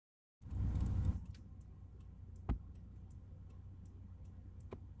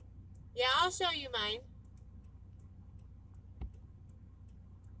Yeah, I'll show you mine.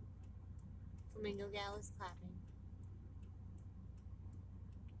 Flamingo Gal is clapping.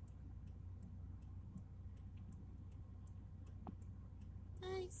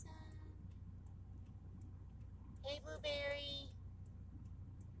 Hi, son. Hey, Blueberry.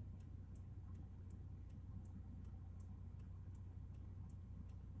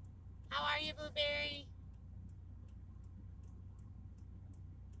 How are you, Blueberry?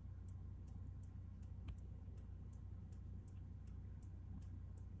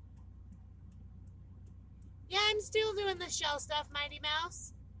 Yeah, I'm still doing the shell stuff, Mighty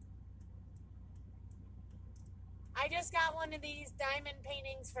Mouse. I just got one of these diamond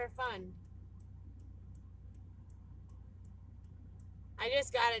paintings for fun. I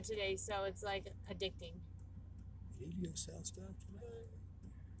just got it today, so it's like addicting. Did you sell stuff today?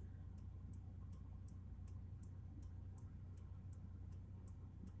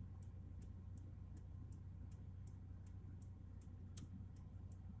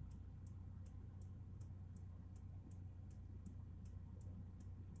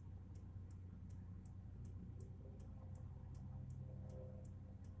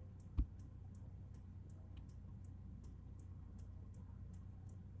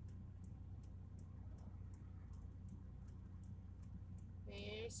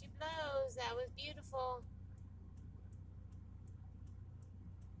 There she blows. That was beautiful.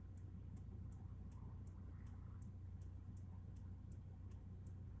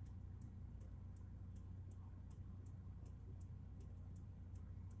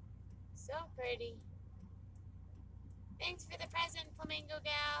 So pretty. Thanks for the present, Flamingo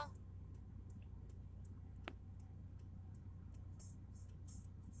Gal.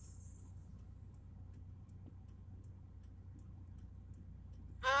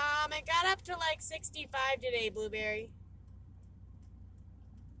 It got up to like 65 today, Blueberry.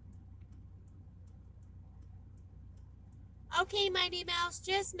 Okay, Mighty Mouse,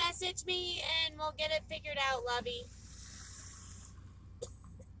 just message me and we'll get it figured out, lovey.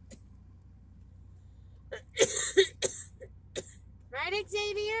 Right,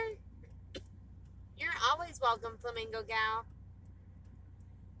 Xavier? You're always welcome, Flamingo Gal.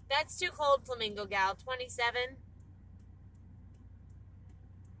 That's too cold, Flamingo Gal. 27.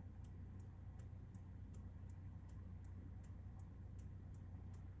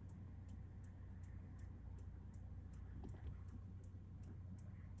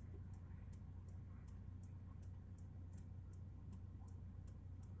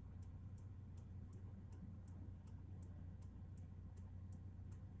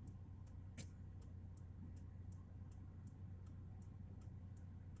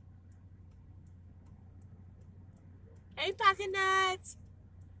 Hey, Pocket Nuts.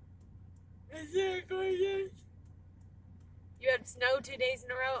 Is it gorgeous? You had snow 2 days in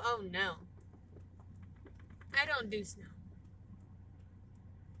a row? Oh, no. I don't do snow.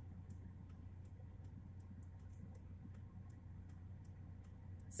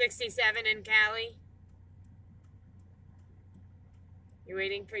 $67 in Cali. You're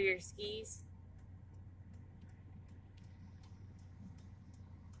waiting for your skis?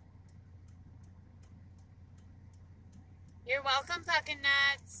 You're welcome, Puckin'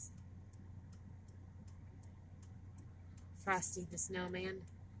 Nuts. Frosty the Snowman.